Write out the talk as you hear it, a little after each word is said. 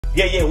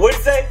Yeah, what'd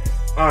you say?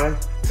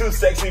 Too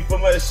sexy for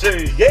my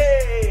shirt. Yeah.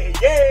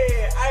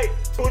 Hey,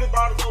 20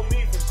 bottles on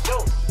me for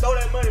sure. Throw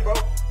that money, bro.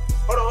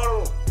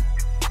 Hold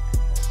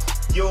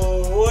on. Yo,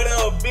 what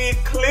up, Big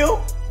Clip?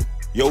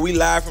 Yo, we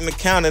live from the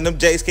county and them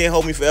Jakes can't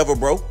hold me forever,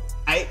 bro.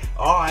 Hey,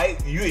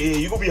 alright,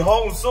 you gonna be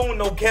home soon,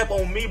 no cap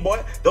on me,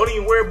 boy. Don't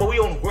even worry, but we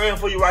on the ground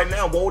for you right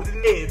now, boy.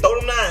 Throw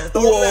them nines,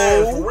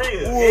 for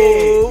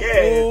real.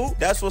 Yeah.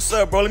 That's what's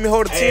up, bro. Let me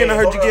hold a 10. I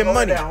heard you getting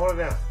money. Hold it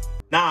down.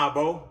 Nah,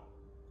 bro.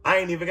 I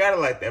ain't even got it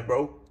like that,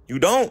 bro. You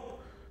don't?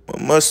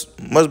 But must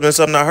have been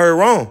something I heard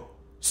wrong.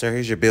 Sir,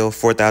 here's your bill,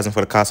 $4,000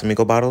 for the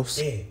Casamigo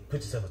bottles. Yeah, put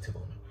yourself a tip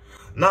on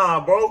it.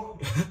 Nah, bro.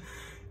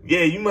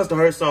 Yeah, you must have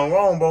heard something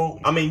wrong, bro.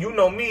 I mean, you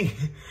know me.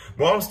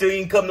 Bro, I'm still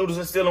eating cup noodles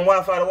and stealing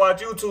Wi-Fi to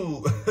watch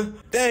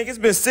YouTube. Dang, it's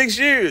been 6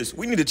 years.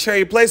 We need to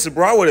trade places,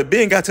 bro. I would have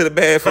been got to the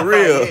bag for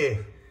real. Yeah.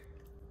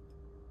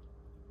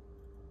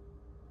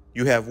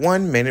 You have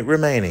 1 minute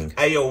remaining.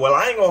 Hey, yo, well,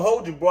 I ain't gonna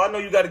hold you, bro. I know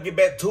you got to get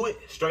back to it.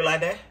 Straight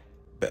like that.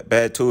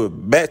 Back to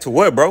it? Back to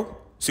what, bro?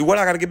 See, what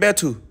I got to get back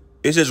to?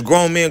 It's just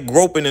grown men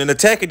groping and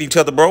attacking each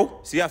other, bro.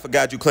 See, I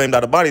forgot you claimed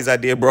all the bodies I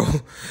did, bro.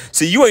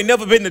 See, you ain't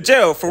never been to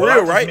jail, for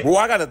real, right? Bro,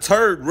 I got a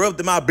turd rubbed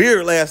in my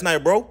beard last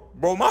night, bro.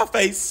 Bro, my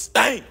face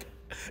stank.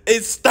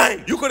 It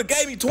stank. You could have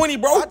gave me 20,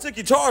 bro. I took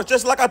your charge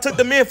just like I took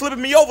the men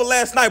flipping me over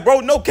last night, bro.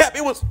 No cap,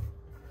 it was...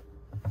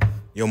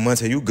 Yo,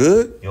 Monte, you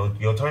good? Yo,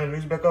 turn the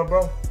music back up,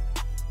 bro.